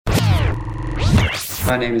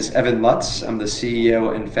My name is Evan Lutz. I'm the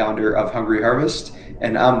CEO and founder of Hungry Harvest,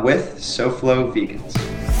 and I'm with SoFlo Vegans.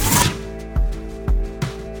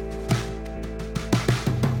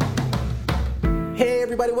 Hey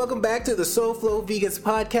everybody, welcome back to the SoFlo Vegans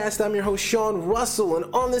podcast. I'm your host Sean Russell,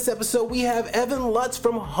 and on this episode we have Evan Lutz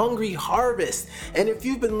from Hungry Harvest. And if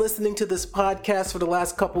you've been listening to this podcast for the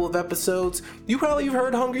last couple of episodes, you probably have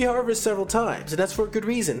heard Hungry Harvest several times, and that's for a good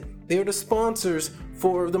reason. They are the sponsors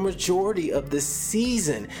for the majority of this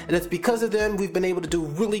season, and it's because of them we've been able to do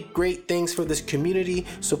really great things for this community,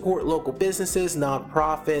 support local businesses,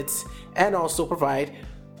 nonprofits, and also provide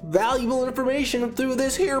valuable information through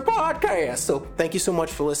this here podcast. So thank you so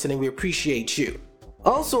much for listening. We appreciate you.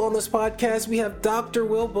 Also on this podcast, we have Dr.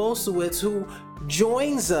 Will Bolsowitz, who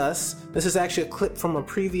joins us. This is actually a clip from a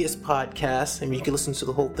previous podcast. I mean, you can listen to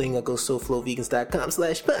the whole thing at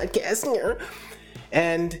gosoflovegans.com/podcast.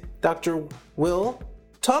 And Dr. Will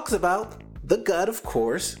talks about the gut, of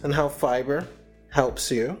course, and how fiber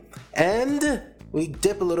helps you. And we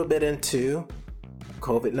dip a little bit into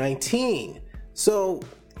COVID-19. So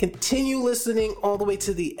continue listening all the way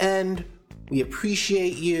to the end. We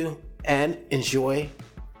appreciate you and enjoy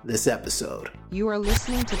this episode. You are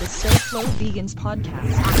listening to the SoFlo Vegans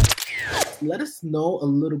podcast. Let us know a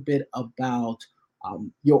little bit about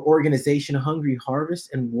your organization, Hungry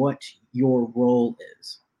Harvest, and what your role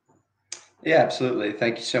is. Yeah, absolutely.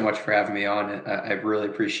 Thank you so much for having me on. I really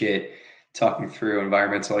appreciate talking through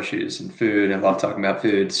environmental issues and food. I love talking about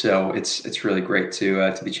food, so it's really great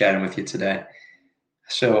to be chatting with you today.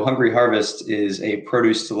 So Hungry Harvest is a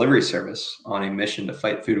produce delivery service on a mission to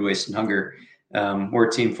fight food waste and hunger. We're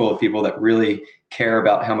a team full of people that really care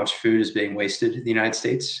about how much food is being wasted in the United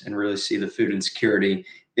States and really see the food insecurity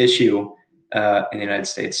issue in the United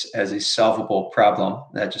States as a solvable problem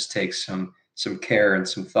that just takes some care and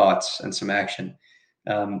some thoughts and some action.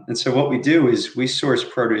 And so what we do is we source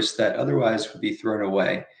produce that otherwise would be thrown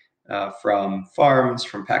away from farms,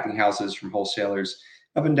 from packing houses, from wholesalers,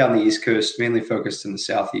 up and down the East Coast, mainly focused in the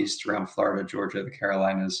Southeast, around Florida, Georgia, the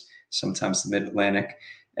Carolinas, sometimes the Mid-Atlantic.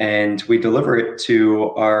 And we deliver it to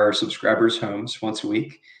our subscribers' homes once a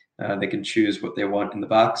week. They can choose what they want in the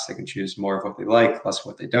box. They can choose more of what they like, less of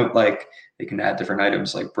what they don't like. They can add different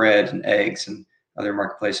items like bread and eggs and other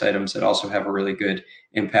marketplace items that also have a really good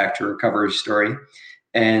impact or recovery story.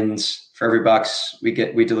 And for every box we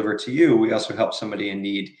deliver to you, we also help somebody in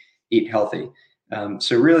need eat healthy.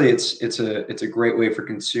 So really, it's a great way for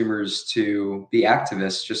consumers to be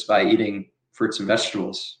activists just by eating fruits and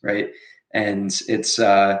vegetables, right? And it's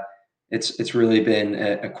really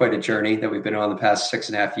been quite a journey that we've been on the past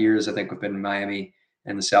 6.5 years. I think we've been in Miami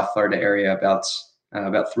and the South Florida area about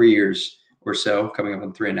 3 years or so, coming up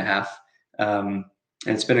on 3.5. And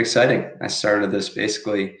it's been exciting. I started this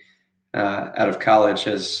basically out of college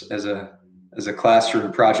as a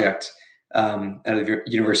classroom project. Out of the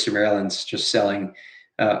University of Maryland, just selling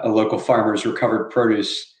a local farmer's recovered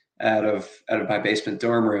produce out of my basement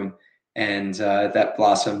dorm room, and that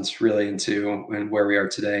blossomed really into where we are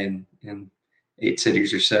today in 8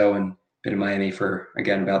 cities or so, and been in Miami for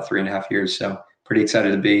again about 3.5 years. So pretty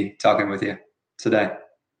excited to be talking with you today.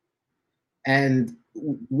 And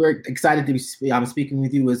we're excited to be speaking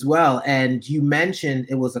with you as well. And you mentioned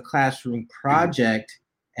it was a classroom project,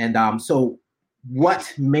 and so.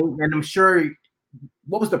 And I'm sure,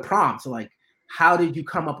 what was the prompt? So like, how did you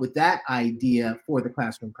come up with that idea for the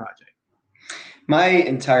classroom project? My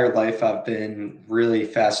entire life, I've been really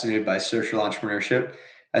fascinated by social entrepreneurship.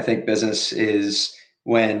 I think business is,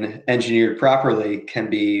 when engineered properly, can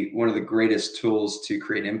be one of the greatest tools to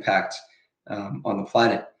create impact on the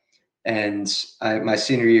planet. And my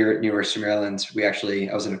senior year at University of Maryland, I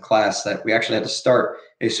was in a class that we actually had to start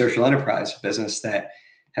a social enterprise business that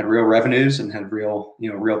had real revenues and had real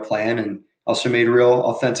plan, and also made real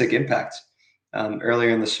authentic impact.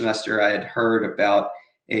 Earlier in the semester, I had heard about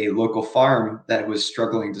a local farm that was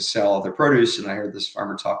struggling to sell their produce, and I heard this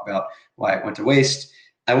farmer talk about why it went to waste.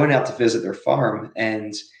 I went out to visit their farm,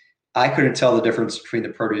 and I couldn't tell the difference between the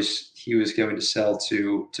produce he was going to sell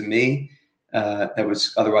to me that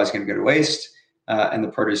was otherwise going to go to waste, and the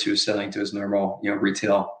produce he was selling to his normal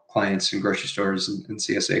retail clients and grocery stores and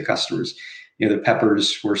CSA customers. The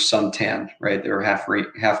peppers were suntan, right? They were half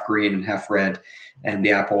green and half red, and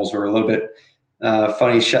the apples were a little bit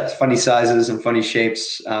funny sizes and funny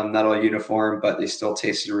shapes, not all uniform, but they still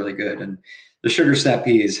tasted really good. And the sugar snap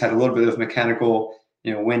peas had a little bit of mechanical,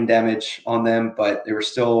 wind damage on them, but they were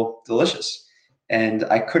still delicious. And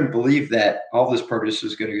I couldn't believe that all this produce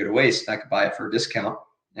was going to go to waste. I could buy it for a discount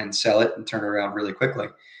and sell it and turn it around really quickly.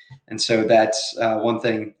 And so that's one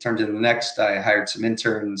thing turned into the next. I hired some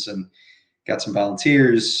interns and got some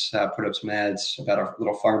volunteers, put up some ads about our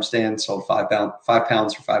little farm stand, sold 5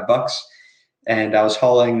 pounds for $5. And I was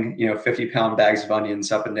hauling, 50-pound bags of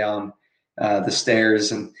onions up and down the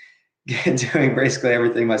stairs and doing basically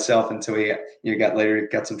everything myself until we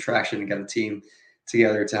got some traction and got a team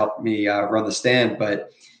together to help me run the stand.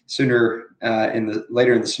 But later in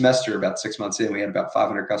the semester, about 6 months in, we had about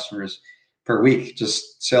 500 customers per week,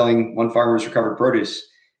 just selling one farmer's recovered produce.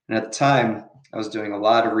 And at the time, I was doing a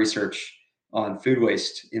lot of research on food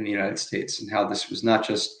waste in the United States and how this was not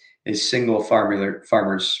just a single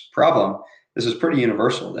farmer's problem. This is pretty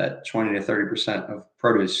universal, that 20 to 30% of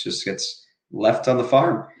produce just gets left on the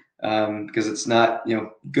farm because it's not,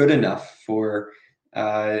 good enough for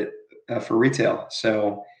retail.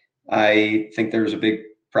 So I think there's a big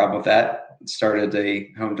problem with that. Started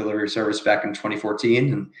a home delivery service back in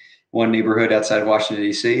 2014 in one neighborhood outside of Washington,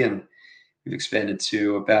 D.C., and we've expanded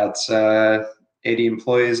to about 80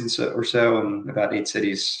 employees or so in about 8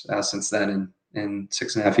 cities since then in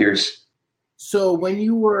 6.5 years. So when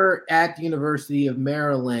you were at the University of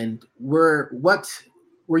Maryland, what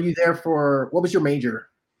were you there for? What was your major?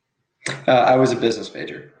 I was a business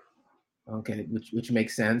major. Okay, which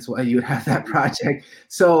makes sense why you would have that project.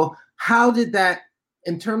 So how did that,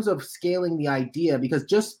 in terms of scaling the idea, because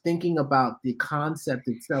just thinking about the concept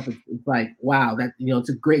itself, it's like, wow, that, it's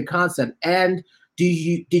a great concept. And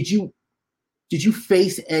did you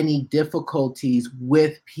face any difficulties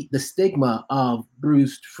with the stigma of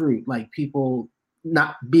bruised fruit, like people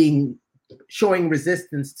not showing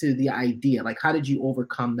resistance to the idea? Like, how did you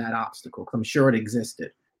overcome that obstacle? 'Cause I'm sure it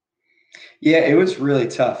existed. Yeah, it was really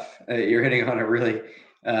tough. You're hitting on a really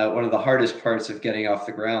one of the hardest parts of getting off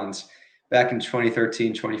the ground. Back in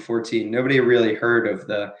 2013, 2014, nobody really heard of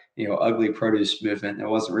the ugly produce movement. It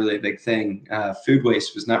wasn't really a big thing. Food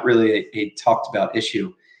waste was not really a talked about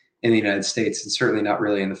issue in the United States, and certainly not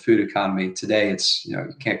really in the food economy. Today, it's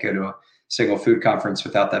you can't go to a single food conference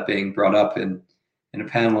without that being brought up in a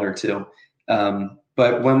panel or two.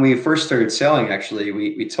 But when we first started selling, actually,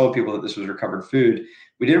 we told people that this was recovered food.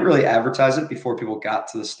 We didn't really advertise it before people got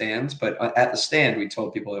to the stands, but at the stand, we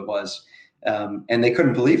told people it was. And they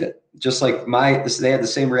couldn't believe it. Just like they had the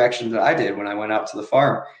same reaction that I did when I went out to the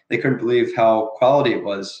farm. They couldn't believe how quality it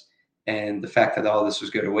was. And the fact that all this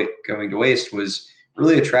was going to waste was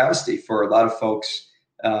really a travesty for a lot of folks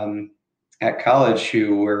at college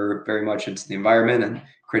who were very much into the environment and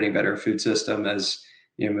creating a better food system, as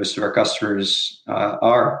most of our customers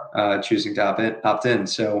are choosing to opt in.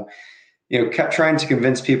 So, kept trying to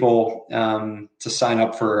convince people to sign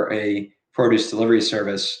up for a produce delivery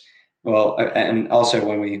service. Well, and also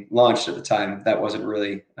when we launched at the time, that wasn't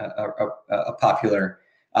really a popular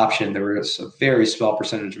option. There was a very small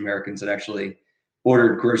percentage of Americans that actually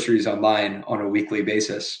ordered groceries online on a weekly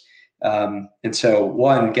basis. And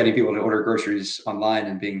so getting people to order groceries online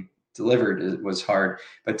and being delivered was hard,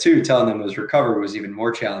 but 2, telling them it was recovered was even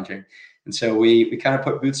more challenging. And so we kind of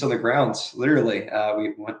put boots on the ground, literally.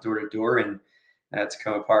 We went door to door in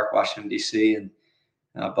Tacoma Park, Washington, D.C., and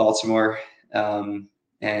Baltimore,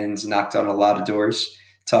 and knocked on a lot of doors,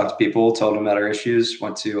 talked to people, told them about our issues,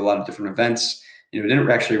 went to a lot of different events. We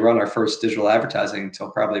didn't actually run our first digital advertising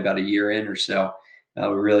until probably about a year in or so. We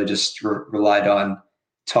really just relied on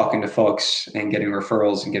talking to folks and getting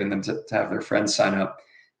referrals and getting them to have their friends sign up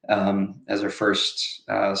as our first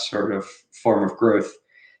sort of form of growth.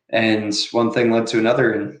 And one thing led to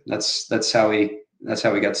another, and that's how we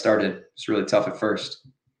got started. It's really tough at first.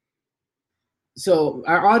 So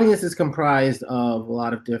our audience is comprised of a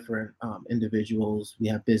lot of different individuals. We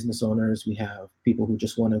have business owners. We have people who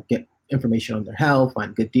just want to get information on their health,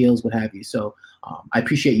 find good deals, what have you. So I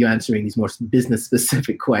appreciate you answering these more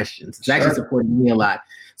business-specific questions. It's actually supporting me a lot.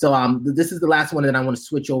 So this is the last one that I want to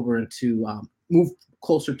switch over into move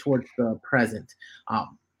closer towards the present.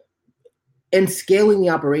 In scaling the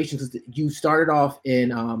operations, you started off in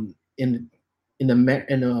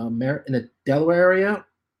the Delaware area.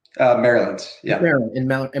 Maryland, yeah. In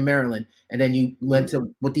Maryland, and then you went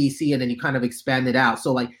to DC, and then you kind of expanded out.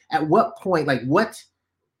 So, like, at what point, like, what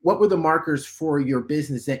were the markers for your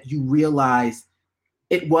business that you realized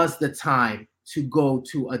it was the time to go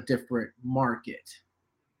to a different market?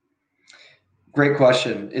 Great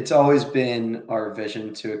question. It's always been our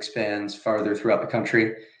vision to expand farther throughout the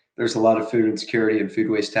country. There's a lot of food insecurity and food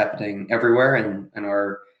waste happening everywhere, and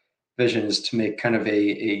our vision is to make kind of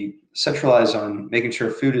a centralize on making sure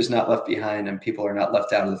food is not left behind and people are not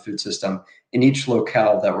left out of the food system in each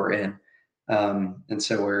locale that we're in. And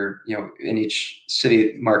so we're, in each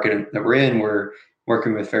city market that we're in, we're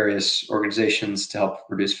working with various organizations to help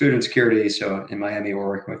reduce food insecurity. So in Miami, we're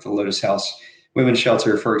working with the Lotus House Women's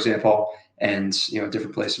Shelter, for example, and a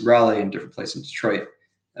different place in Raleigh and a different place in Detroit,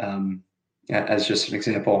 as just an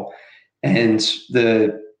example. And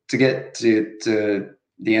to get to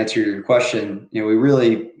the answer to your question, we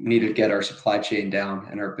really need to get our supply chain down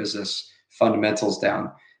and our business fundamentals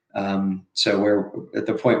down. So we're at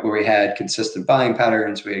the point where we had consistent buying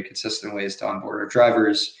patterns, we had consistent ways to onboard our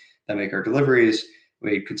drivers that make our deliveries,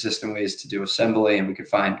 we had consistent ways to do assembly, and we could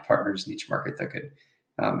find partners in each market that could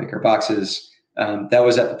make our boxes. That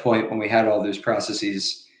was at the point when we had all those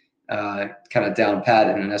processes kind of down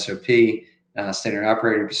pat in an SOP, standard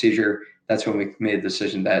operating procedure. That's when we made the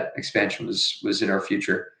decision that expansion was in our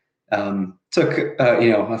future. Took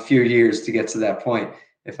a few years to get to that point.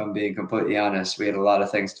 If I'm being completely honest, we had a lot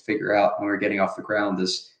of things to figure out when we were getting off the ground,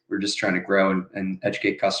 as we're just trying to grow and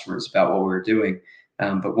educate customers about what we were doing.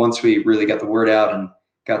 But once we really got the word out and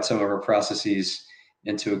got some of our processes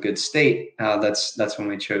into a good state, that's when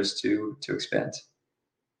we chose to expand.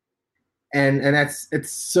 And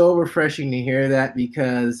it's so refreshing to hear that,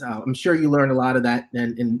 because I'm sure you learned a lot of that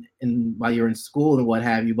in while you're in school and what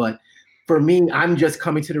have you. But for me, I'm just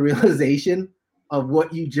coming to the realization of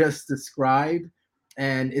what you just described.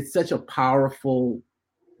 And it's such a powerful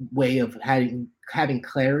way of having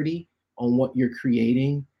clarity on what you're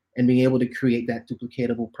creating and being able to create that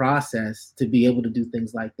duplicatable process to be able to do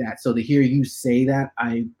things like that. So to hear you say that,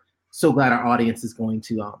 I'm so glad our audience is going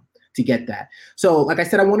to get that. So like I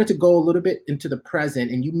said, I wanted to go a little bit into the present,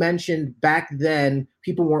 and you mentioned back then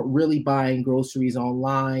people weren't really buying groceries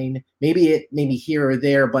online, maybe here or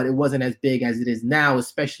there, but it wasn't as big as it is now,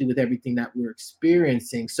 especially with everything that we're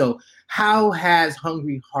experiencing. So how has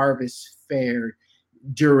Hungry Harvest fared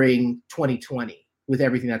during 2020 with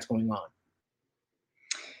everything that's going on?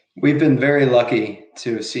 We've been very lucky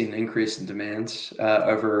to have seen an increase in demands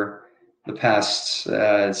over the past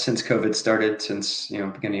since COVID started, since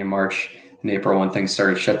beginning of March and April, when things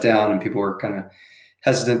started to shut down and people were kind of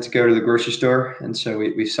hesitant to go to the grocery store. And so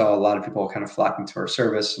we saw a lot of people kind of flocking to our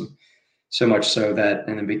service, and so much so that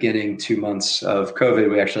in the beginning 2 months of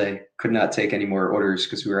COVID, we actually could not take any more orders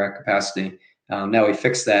because we were at capacity. Now we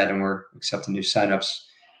fixed that and we're accepting new signups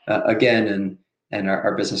again, and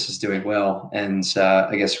our business is doing well. And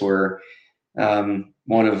I guess we're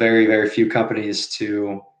one of very, very few companies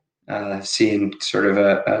to seen sort of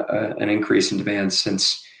an increase in demand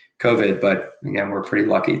since COVID. But again, we're pretty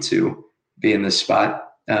lucky to be in this spot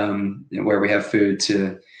where we have food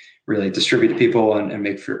to really distribute to people and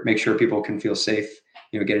make sure people can feel safe,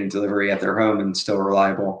 getting delivery at their home and still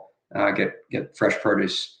reliable, get fresh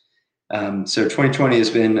produce. So 2020 has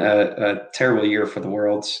been a terrible year for the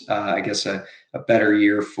world. I guess a better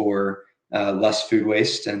year for less food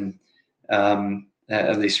waste, and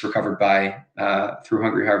at least recovered by through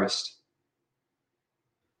Hungry Harvest.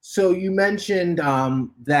 So you mentioned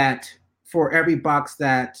that for every box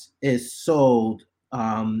that is sold,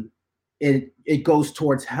 it goes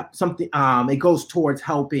towards something. It goes towards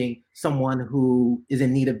helping someone who is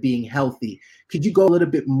in need of being healthy. Could you go a little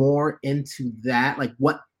bit more into that? Like,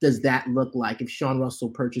 what does that look like? If Sean Russell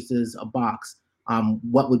purchases a box,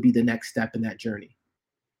 what would be the next step in that journey?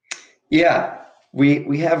 Yeah.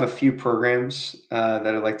 We have a few programs that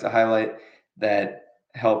I'd like to highlight that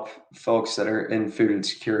help folks that are in food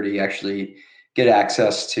insecurity actually get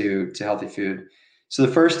access to healthy food. So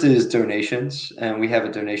the first is donations, and we have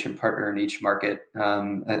a donation partner in each market.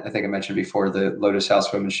 I think I mentioned before the Lotus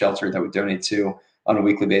House Women's Shelter that we donate to on a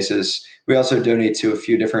weekly basis. We also donate to a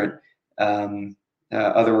few different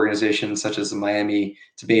other organizations, such as the Miami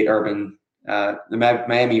Urban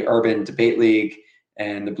Debate League,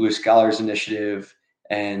 and the Blue Scholars Initiative,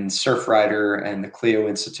 and Surfrider, and the Clio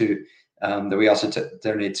Institute, that we also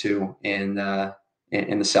donate to in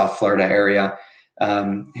the South Florida area,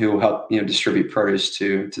 who help distribute produce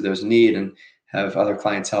to those in need, and have other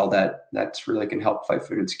clientele that's really can help fight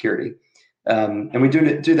food insecurity. And we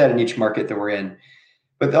do that in each market that we're in.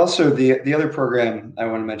 But also the other program I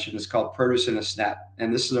want to mention is called Produce in a Snap,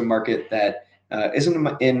 and this is a market that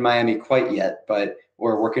isn't in Miami quite yet, but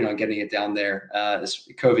we're working on getting it down there. This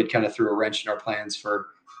COVID kind of threw a wrench in our plans for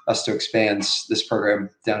us to expand this program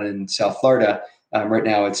down in South Florida. Right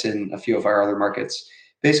now, it's in a few of our other markets.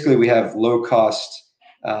 Basically, we have low-cost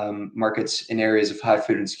markets in areas of high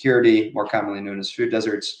food insecurity, more commonly known as food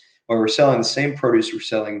deserts, where we're selling the same produce we're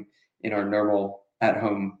selling in our normal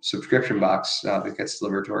at-home subscription box that gets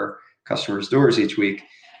delivered to our customers' doors each week,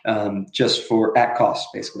 just for at cost,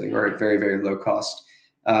 basically, or at very, very low cost.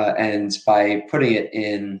 And by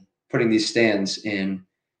putting these stands in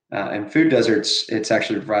food deserts, it's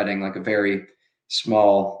actually providing like a very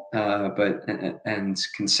small but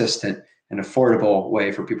consistent and affordable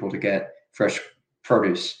way for people to get fresh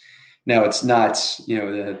produce. Now it's not,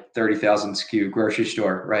 the 30,000 SKU grocery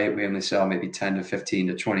store, right? We only sell maybe 10 to 15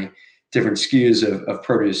 to 20 different SKUs of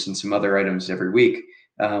produce and some other items every week.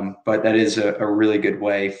 But that is a really good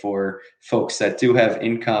way for folks that do have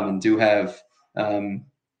income and do have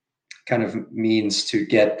kind of means to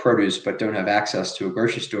get produce but don't have access to a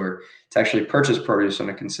grocery store to actually purchase produce on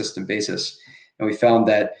a consistent basis. And we found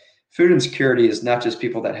that food insecurity is not just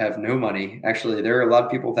people that have no money. Actually, there are a lot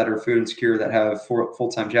of people that are food insecure that have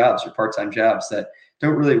full-time jobs or part-time jobs that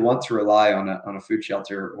don't really want to rely on a food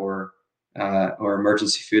shelter or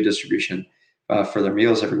emergency food distribution for their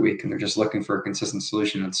meals every week, and they're just looking for a consistent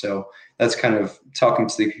solution. And so that's kind of talking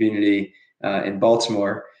to the community in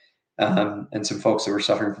Baltimore and some folks that were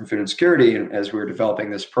suffering from food insecurity. And as we were developing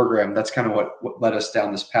this program, that's kind of what led us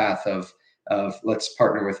down this path of let's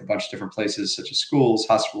partner with a bunch of different places such as schools,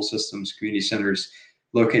 hospital systems, community centers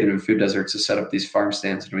located in food deserts to set up these farm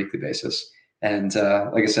stands on a weekly basis. And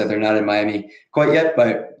like I said, they're not in Miami quite yet,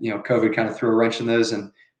 but COVID kind of threw a wrench in those,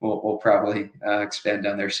 and we'll probably expand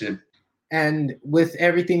down there soon. And with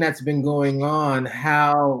everything that's been going on,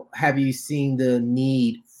 how have you seen the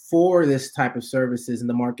need for this type of services in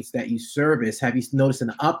the markets that you service? Have you noticed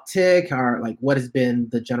an uptick, or like what has been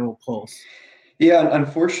the general pulse? Yeah,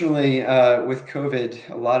 unfortunately, with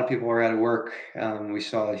COVID, a lot of people were out of work. We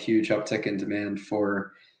saw a huge uptick in demand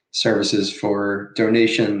for services for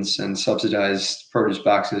donations and subsidized produce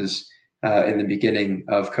boxes in the beginning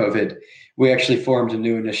of COVID. We actually formed a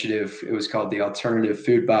new initiative. It was called the Alternative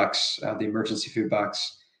Food Box, the Emergency Food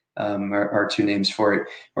Box, are two names for it.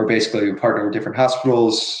 Where basically we partner with different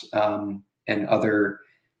hospitals and other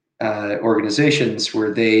organizations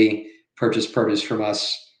where they purchase produce from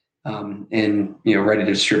us in ready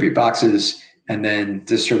to distribute boxes, and then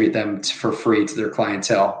distribute them for free to their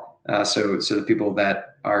clientele. So the people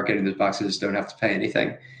that are getting those boxes don't have to pay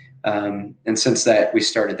anything. And since that, we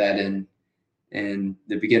started that in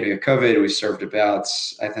the beginning of COVID. We served about,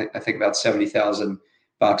 I think about 70,000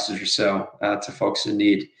 boxes or so to folks in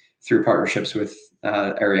need through partnerships with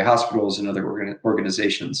area hospitals and other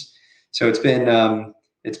organizations. So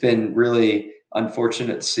it's been really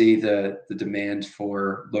unfortunate to see the demand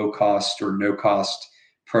for low cost or no cost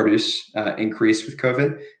produce increase with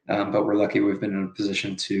COVID, but we're lucky we've been in a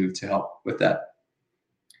position to help with that.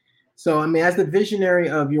 So, I mean, as the visionary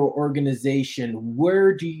of your organization,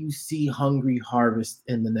 where do you see Hungry Harvest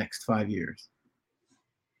in the next 5 years?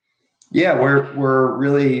 Yeah, we're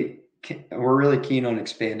really keen on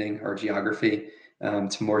expanding our geography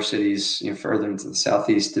to more cities, further into the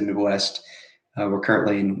Southeast and Midwest. We're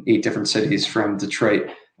currently in 8 different cities, from Detroit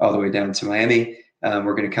all the way down to Miami.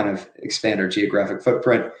 We're going to kind of expand our geographic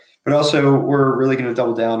footprint, but also we're really going to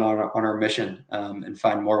double down on our mission and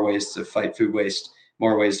find more ways to fight food waste,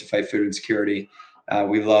 more ways to fight food insecurity.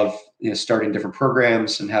 We love starting different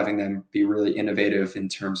programs and having them be really innovative in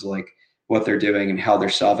terms of like what they're doing and how they're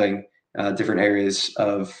solving different areas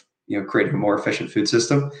of creating a more efficient food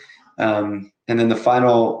system. And then the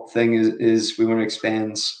final thing is we want to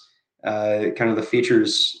expand kind of the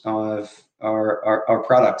features of our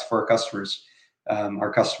product for our customers.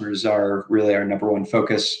 Our customers are really our number one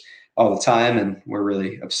focus all the time, and we're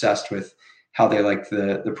really obsessed with how they like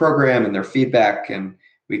the program and their feedback. And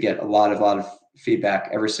we get a lot of feedback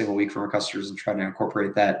every single week from our customers, and trying to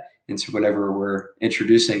incorporate that into whatever we're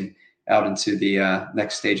introducing out into the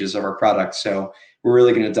next stages of our product. So we're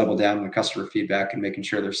really going to double down on the customer feedback and making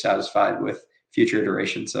sure they're satisfied with future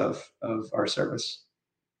iterations of our service.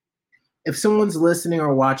 If someone's listening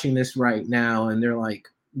or watching this right now and they're like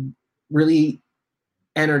really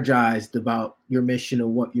energized about your mission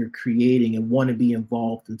and what you're creating and want to be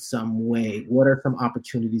involved in some way, what are some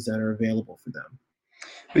opportunities that are available for them?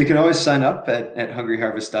 You can always sign up at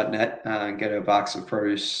hungryharvest.net and get a box of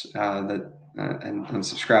produce and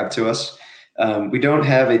subscribe to us. We don't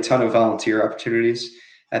have a ton of volunteer opportunities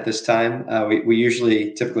at this time.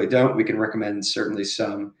 We typically don't. We can recommend certainly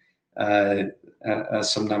some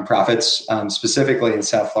nonprofits. Specifically in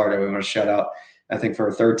South Florida, we want to shout out, I think for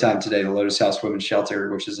a third time today, the Lotus House Women's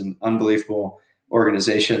Shelter, which is an unbelievable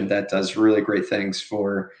organization that does really great things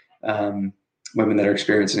for women that are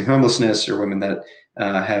experiencing homelessness, or women that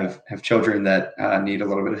have children that need a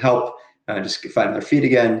little bit of help just finding their feet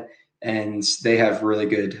again. And they have really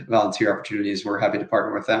good volunteer opportunities. We're happy to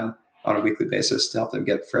partner with them on a weekly basis to help them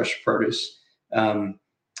get fresh produce.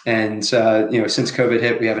 Since COVID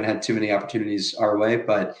hit, we haven't had too many opportunities our way,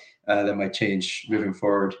 but that might change moving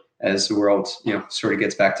forward as the world, sort of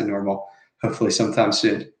gets back to normal, hopefully sometime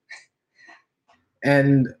soon.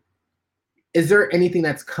 And is there anything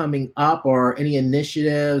that's coming up, or any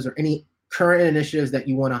initiatives or any current initiatives that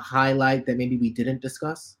you want to highlight that maybe we didn't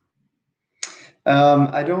discuss?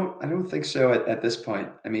 I don't think so at this point.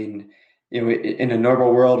 I mean, in a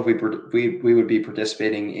normal world, we would be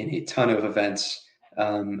participating in a ton of events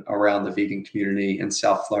around the vegan community in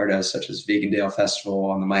South Florida, such as Vegandale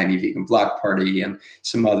Festival and the Miami Vegan Block Party, and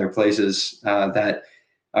some other places that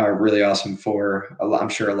are really awesome for a lot. I'm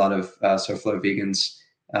sure a lot of SoFlo vegans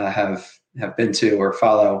have been to or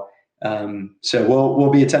follow. So we'll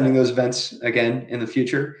be attending those events again in the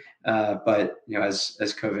future. But as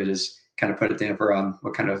COVID has kind of put a damper on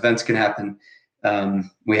what kind of events can happen,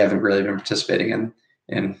 we haven't really been participating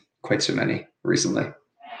in quite so many recently.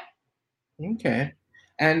 Okay.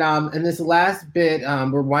 And this last bit,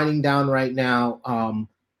 we're winding down right now.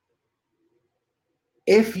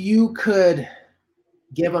 If you could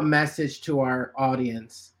give a message to our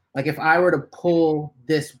audience, like if I were to pull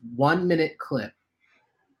this 1 minute clip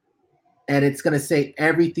and it's going to say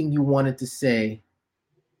everything you wanted to say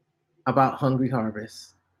about Hungry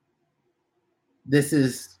Harvest, this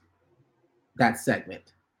is that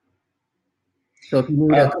segment. So if you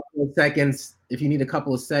need a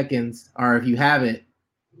couple of seconds, or if you have it,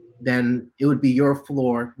 then it would be your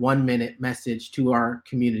floor, 1 minute message to our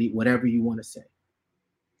community, whatever you want to say.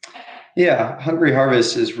 Yeah, Hungry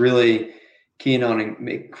Harvest is really keen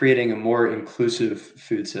on creating a more inclusive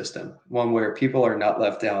food system, one where people are not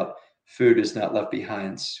left out, food is not left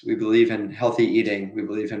behind. We believe in healthy eating. We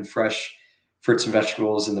believe in fresh fruits and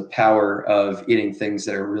vegetables and the power of eating things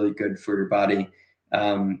that are really good for your body,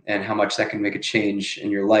 and how much that can make a change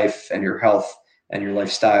in your life and your health and your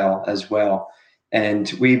lifestyle as well.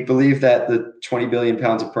 And we believe that the 20 billion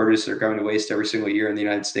pounds of produce that are going to waste every single year in the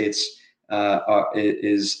United States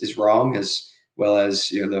is wrong, as well as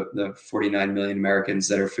the 49 million Americans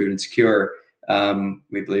that are food insecure.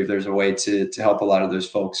 We believe there's a way to help a lot of those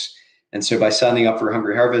folks. And so by signing up for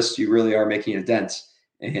Hungry Harvest, you really are making a dent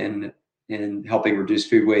in helping reduce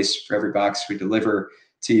food waste. For every box we deliver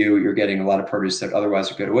to you, you're getting a lot of produce that otherwise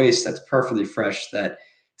would go to waste. That's perfectly fresh, that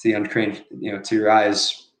to the untrained, to your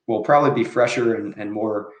eyes, will probably be fresher and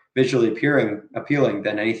more visually appealing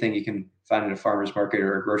than anything you can find in a farmer's market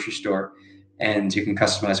or a grocery store. And you can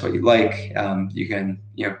customize what you like. You can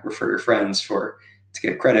refer your friends to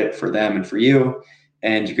get credit for them and for you.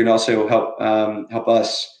 And you can also help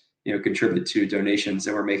us contribute to donations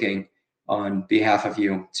that we're making on behalf of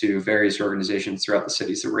you to various organizations throughout the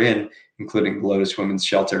cities that we're in, including the Lotus Women's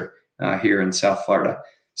Shelter here in South Florida.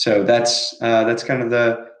 So that's kind of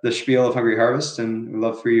the spiel of Hungry Harvest, and we'd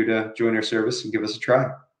love for you to join our service and give us a try.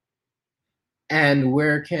 And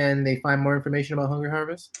where can they find more information about Hungry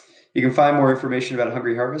Harvest? You can find more information about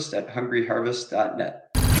Hungry Harvest at hungryharvest.net.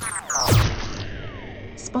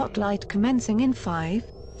 Spotlight commencing in 5,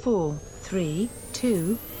 4, 3,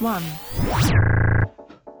 2, 1.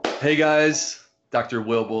 Hey guys, Dr.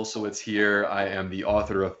 Will Bulsiewicz here. I am the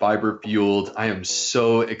author of Fiber Fueled. I am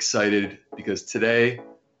so excited because today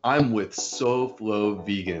I'm with SoFlo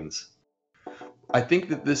Vegans. I think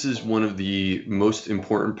that this is one of the most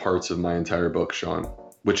important parts of my entire book, Sean,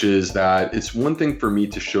 which is that it's one thing for me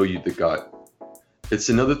to show you the gut. It's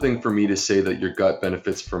another thing for me to say that your gut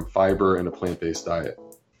benefits from fiber and a plant-based diet.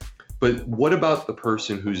 But what about the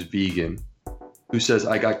person who's vegan, who says,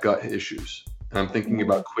 I got gut issues, and I'm thinking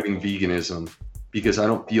about quitting veganism because I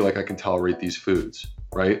don't feel like I can tolerate these foods,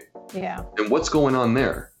 right? Yeah. And what's going on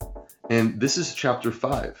there? And this is chapter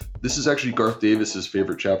 5. This is actually Garth Davis's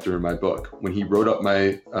favorite chapter in my book. When he wrote up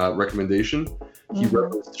my recommendation, he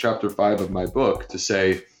referenced chapter 5 of my book to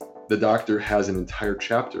say the doctor has an entire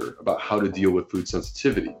chapter about how to deal with food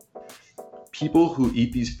sensitivity. People who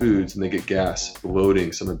eat these foods and they get gas,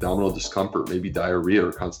 bloating, some abdominal discomfort, maybe diarrhea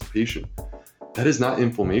or constipation, that is not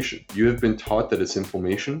inflammation. You have been taught that it's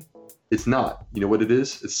inflammation. It's not. You know what it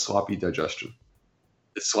is? It's sloppy digestion.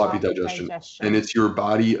 It's sloppy digestion. And it's your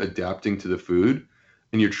body adapting to the food,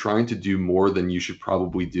 and you're trying to do more than you should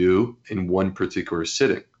probably do in one particular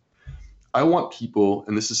sitting. I want people,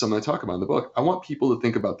 and this is something I talk about in the book, I want people to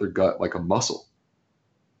think about their gut like a muscle,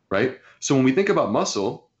 right? So when we think about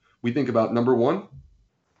muscle, we think about, number one,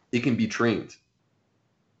 it can be trained.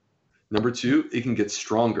 Number two, it can get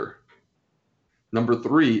stronger. Number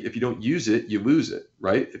three, if you don't use it, you lose it,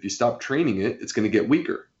 right? If you stop training it, it's going to get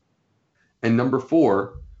weaker. And number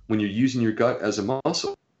four, when you're using your gut as a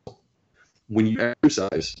muscle, when you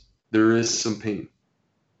exercise, there is some pain.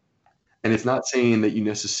 And it's not saying that you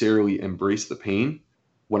necessarily embrace the pain.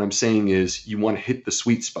 What I'm saying is you want to hit the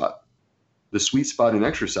sweet spot. The sweet spot in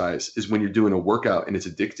exercise is when you're doing a workout and it's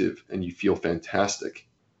addictive and you feel fantastic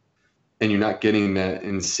and you're not getting that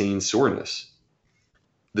insane soreness.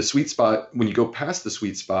 The sweet spot, when you go past the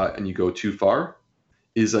sweet spot and you go too far,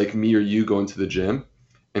 is like me or you going to the gym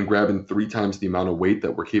and grabbing 3 times the amount of weight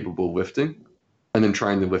that we're capable of lifting and then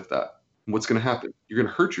trying to lift that. What's going to happen? You're going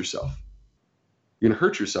to hurt yourself. You're going to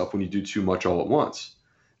hurt yourself when you do too much all at once.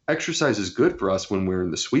 Exercise is good for us when we're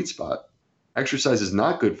in the sweet spot. Exercise is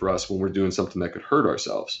not good for us when we're doing something that could hurt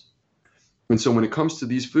ourselves. And so when it comes to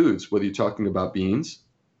these foods, whether you're talking about beans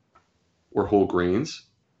or whole grains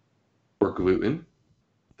or gluten,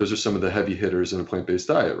 those are some of the heavy hitters in a plant-based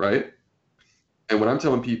diet, right? And what I'm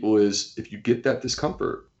telling people is, if you get that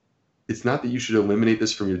discomfort, it's not that you should eliminate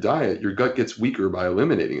this from your diet. Your gut gets weaker by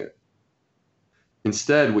eliminating it.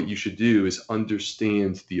 Instead, what you should do is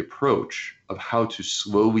understand the approach of how to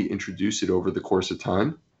slowly introduce it over the course of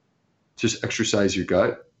time. Just exercise your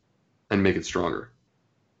gut and make it stronger.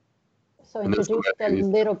 So introduce it a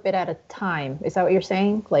little bit at a time. Is that what you're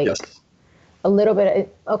saying? Like, yes. A little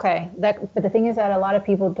bit. Okay. But the thing is that a lot of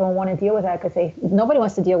people don't want to deal with that because nobody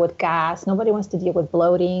wants to deal with gas. Nobody wants to deal with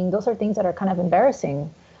bloating. Those are things that are kind of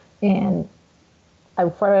embarrassing. And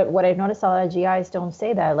for what I've noticed, a lot of GIs don't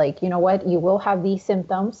say that. Like, you know what? You will have these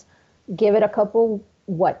symptoms. Give it a couple,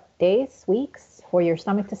 days, weeks for your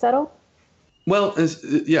stomach to settle? Well,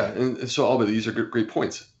 yeah. And so, Alba, these are great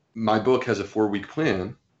points. My book has a 4-week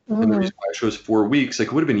plan. Mm-hmm. And the reason why I chose 4 weeks, like,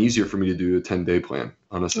 it would have been easier for me to do a 10-day plan,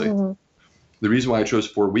 honestly. Mm-hmm. The reason why I chose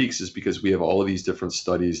 4 weeks is because we have all of these different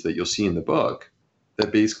studies that you'll see in the book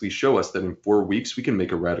that basically show us that in 4 weeks, we can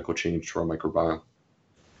make a radical change to our microbiome.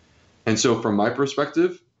 And so from my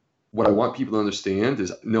perspective, what I want people to understand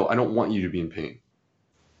is, no, I don't want you to be in pain.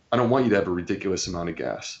 I don't want you to have a ridiculous amount of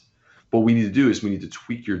gas. What we need to do is we need to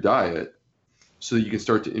tweak your diet so that you can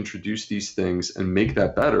start to introduce these things and make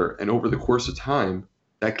that better. And over the course of time,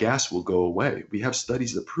 that gas will go away. We have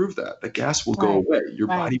studies that prove that. The gas will go away. Your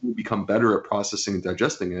body will become better at processing and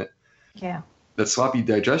digesting it. Yeah. That sloppy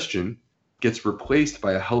digestion gets replaced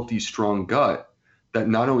by a healthy, strong gut that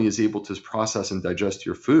not only is able to process and digest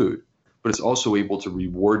your food, but it's also able to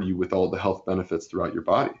reward you with all the health benefits throughout your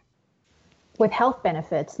body. With health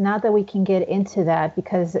benefits, now that we can get into that,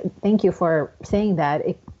 because thank you for saying that,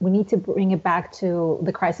 we need to bring it back to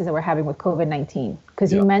the crisis that we're having with COVID-19.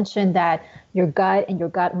 Because you mentioned that your gut and your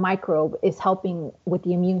gut microbe is helping with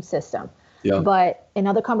the immune system. Yeah. But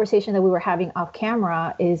another conversation that we were having off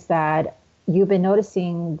camera is that you've been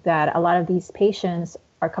noticing that a lot of these patients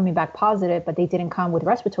are coming back positive, but they didn't come with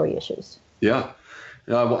respiratory issues. Yeah.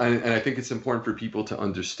 And I think it's important for people to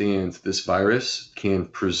understand this virus can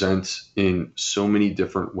present in so many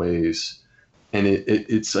different ways. And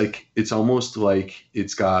it's almost like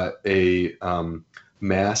it's got a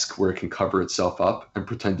mask where it can cover itself up and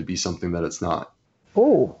pretend to be something that it's not.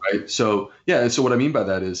 Oh. Right. So, yeah. And so what I mean by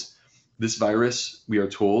that is this virus, we are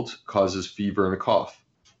told, causes fever and a cough.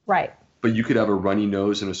 Right. But you could have a runny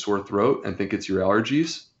nose and a sore throat and think it's your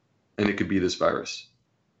allergies, and it could be this virus.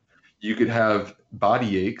 You could have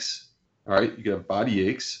body aches, all right? You could have body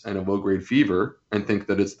aches and a low-grade fever and think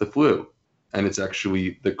that it's the flu, and it's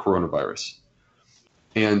actually the coronavirus.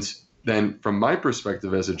 And then from my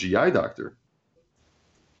perspective as a GI doctor,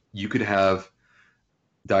 you could have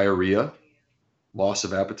diarrhea, loss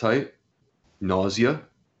of appetite, nausea,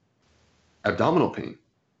 abdominal pain.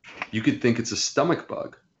 You could think it's a stomach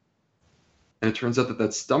bug. And it turns out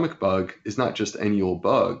that stomach bug is not just any old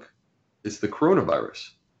bug, it's the coronavirus.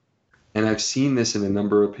 And I've seen this in a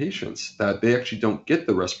number of patients that they actually don't get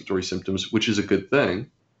the respiratory symptoms, which is a good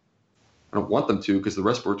thing. I don't want them to, because the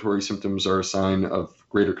respiratory symptoms are a sign of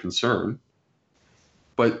greater concern.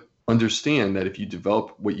 But understand that if you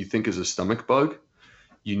develop what you think is a stomach bug,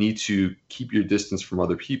 you need to keep your distance from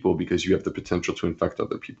other people because you have the potential to infect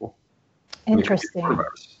other people. Interesting.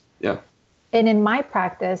 Yeah. And in my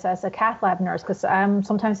practice as a cath lab nurse, because I'm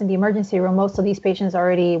sometimes in the emergency room, most of these patients are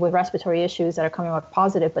already with respiratory issues that are coming back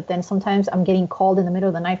positive, but then sometimes I'm getting called in the middle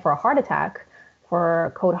of the night for a heart attack,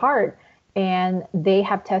 for code heart, and they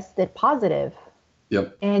have tested positive.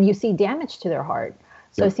 Yep. And you see damage to their heart.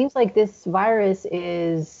 So Yep. It seems like this virus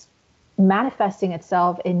is manifesting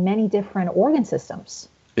itself in many different organ systems.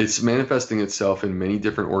 It's manifesting itself in many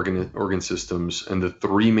different organ systems, and the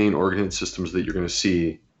three main organ systems that you're going to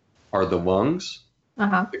see are the lungs,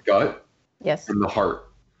 the gut, yes, and the heart.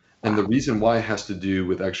 And the reason why has to do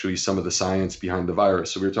with actually some of the science behind the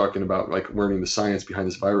virus. So we were talking about like learning the science behind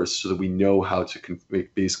this virus so that we know how to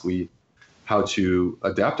basically how to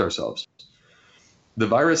adapt ourselves. The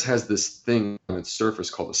virus has this thing on its surface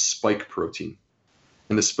called a spike protein.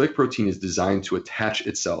 And the spike protein is designed to attach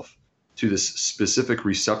itself to this specific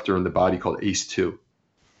receptor in the body called ACE2.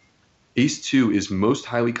 ACE2 is most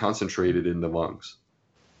highly concentrated in the lungs.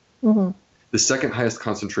 Mm-hmm. The second highest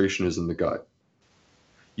concentration is in the gut.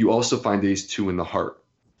 You also find ACE2 in the heart.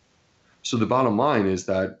 So the bottom line is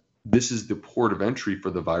that this is the port of entry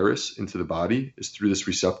for the virus into the body, is through this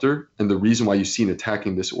receptor. And the reason why you see it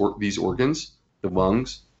attacking these organs, the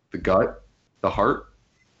lungs, the gut, the heart,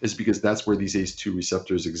 is because that's where these ACE2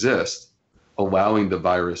 receptors exist, allowing the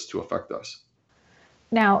virus to affect us.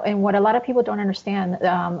 Now, and what a lot of people don't understand,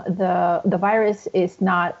 the virus is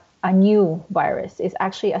not a new virus. It's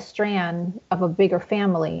actually a strand of a bigger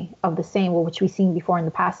family of the same, which we've seen before in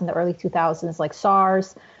the past in the early 2000s, like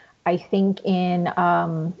SARS. I think in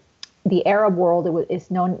the Arab world,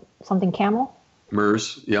 it's known something camel.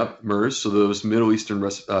 MERS, yep, MERS. So those Middle Eastern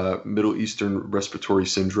Respiratory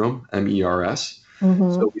Syndrome, MERS.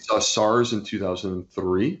 Mm-hmm. So we saw SARS in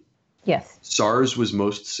 2003. Yes. SARS was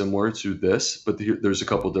most similar to this, but there's a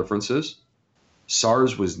couple differences.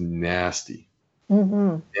 SARS was nasty.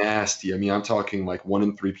 Mm-hmm. Nasty. I mean, I'm talking like 1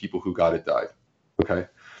 in 3 people who got it died. Okay.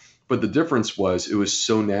 But the difference was it was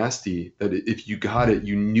so nasty that if you got it,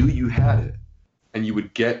 you knew you had it and you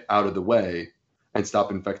would get out of the way and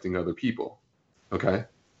stop infecting other people. Okay.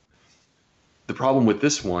 The problem with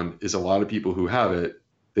this one is a lot of people who have it,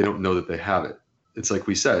 they don't know that they have it. It's like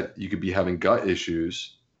we said, you could be having gut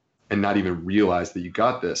issues and not even realize that you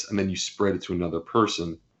got this, and then you spread it to another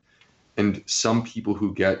person. And some people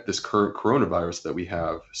who get this current coronavirus that we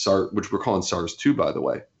have, which we're calling SARS-2, by the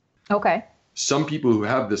way. Okay. Some people who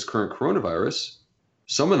have this current coronavirus,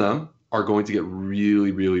 some of them are going to get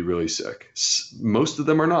really, really, really sick. Most of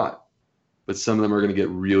them are not, but some of them are going to get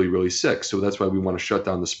really, really sick. So that's why we want to shut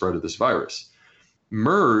down the spread of this virus.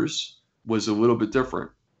 MERS was a little bit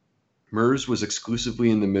different. MERS was exclusively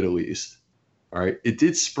in the Middle East. All right. It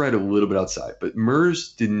did spread a little bit outside, but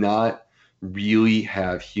MERS did not really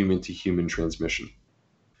have human to human transmission.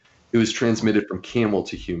 It was transmitted from camel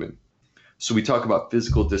to human. So we talk about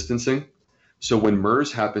physical distancing. So when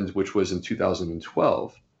MERS happened, which was in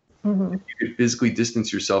 2012, mm-hmm. you could physically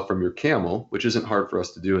distance yourself from your camel, which isn't hard for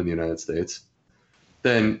us to do in the United States,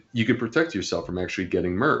 then you could protect yourself from actually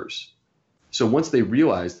getting MERS. So once they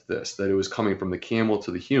realized this, that it was coming from the camel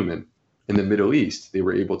to the human, in the Middle East, they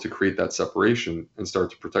were able to create that separation and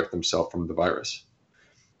start to protect themselves from the virus.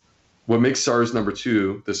 What makes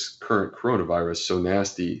SARS-2, this current coronavirus, so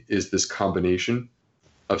nasty is this combination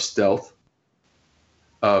of stealth,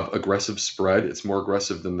 of aggressive spread. It's more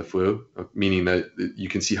aggressive than the flu, meaning that you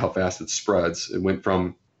can see how fast it spreads. It went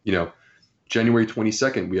from, January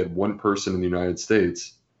 22nd, we had 1 person in the United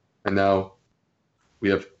States, and now we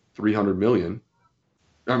have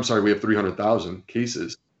 300,000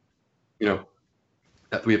 cases. We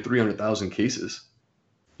have 300,000 cases.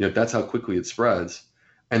 That's how quickly it spreads.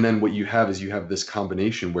 And then what you have is you have this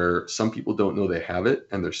combination where some people don't know they have it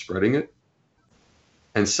and they're spreading it.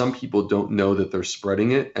 And some people don't know that they're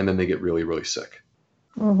spreading it and then they get really, really sick.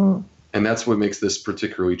 Mm-hmm. And that's what makes this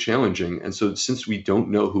particularly challenging. And so since we don't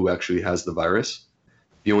know who actually has the virus,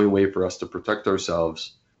 the only way for us to protect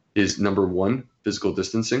ourselves is, number 1, physical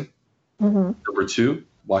distancing. Mm-hmm. Number 2,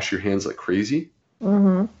 wash your hands like crazy.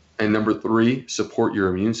 Mm-hmm. And number 3, support your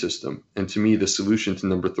immune system. And to me, the solution to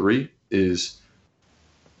number 3 is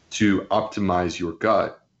to optimize your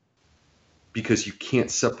gut, because you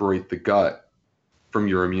can't separate the gut from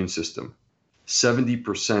your immune system.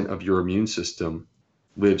 70% of your immune system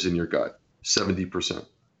lives in your gut, 70%.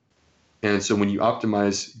 And so when you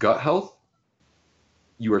optimize gut health,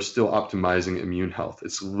 you are still optimizing immune health.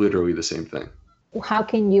 It's literally the same thing. How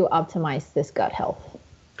can you optimize this gut health?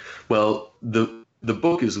 Well, the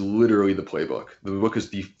book is literally the playbook. The book is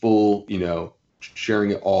the full,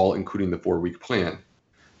 sharing it all, including the 4-week plan.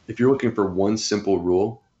 If you're looking for one simple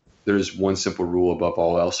rule, there's one simple rule above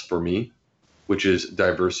all else for me, which is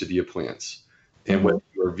diversity of plants. And mm-hmm. whether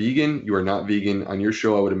you are vegan, you are not vegan. On your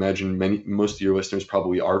show, I would imagine most of your listeners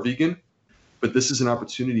probably are vegan, but this is an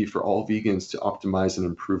opportunity for all vegans to optimize and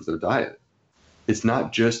improve their diet. It's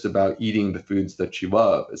not just about eating the foods that you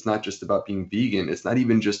love. It's not just about being vegan. It's not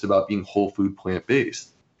even just about being whole food plant-based.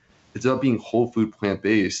 It's about being whole food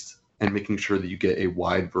plant-based and making sure that you get a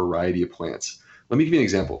wide variety of plants. Let me give you an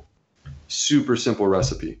example. Super simple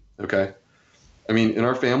recipe, okay? I mean, in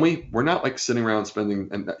our family, we're not like sitting around spending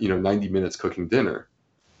 90 minutes cooking dinner.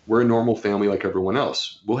 We're a normal family like everyone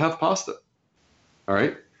else. We'll have pasta, all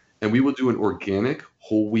right? And we will do an organic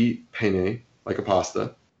whole wheat penne, like a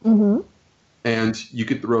pasta. Mm-hmm. And you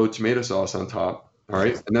could throw tomato sauce on top, all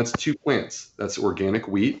right? And that's 2 plants. That's organic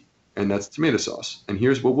wheat, and that's tomato sauce. And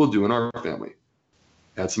here's what we'll do in our family.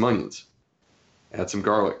 Add some onions. Add some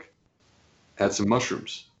garlic. Add some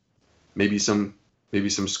mushrooms. Maybe some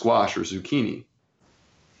squash or zucchini.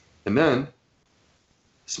 And then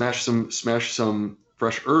smash some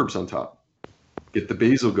fresh herbs on top. Get the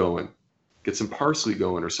basil going. Get some parsley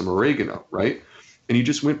going or some oregano, right? And you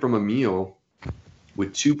just went from a meal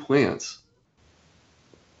with 2 plants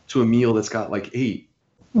to a meal that's got like 8.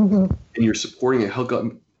 Mm-hmm. And you're supporting a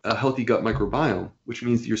healthy gut microbiome, which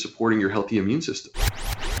means that you're supporting your healthy immune system.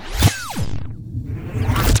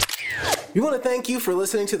 We want to thank you for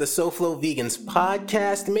listening to the SoFlo Vegans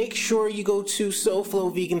podcast. Make sure you go to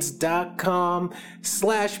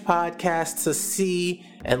soflovegans.com/podcast to see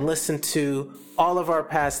and listen to all of our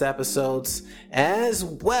past episodes, as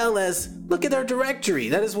well as look at our directory.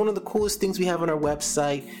 That is one of the coolest things we have on our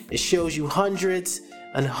website. It shows you hundreds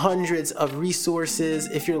and hundreds of resources.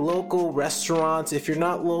 If you're local, restaurants. If you're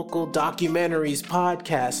not local, documentaries,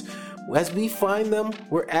 podcasts. As we find them,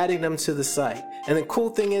 we're adding them to the site. And the cool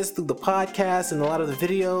thing is, through the podcast and a lot of the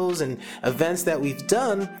videos and events that we've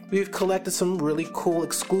done, we've collected some really cool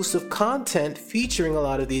exclusive content featuring a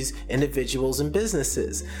lot of these individuals and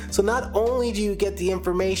businesses. So not only do you get the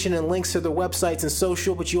information and links to their websites and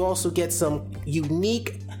social, but you also get some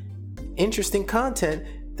unique, interesting content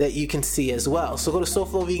that you can see as well. So go to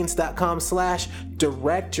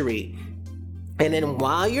soflovegans.com/directory. And then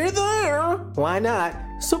while you're there, why not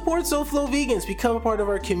support SoFlo Vegans? Become a part of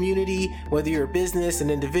our community, whether you're a business, an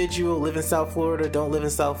individual, live in South Florida, don't live in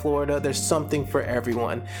South Florida. There's something for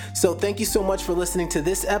everyone. So thank you so much for listening to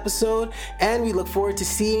this episode, and we look forward to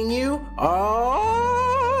seeing you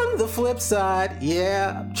on the flip side.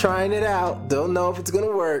 Yeah, I'm trying it out. Don't know if it's going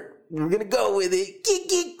to work. We're going to go with it. Geek,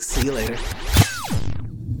 geek. See you later.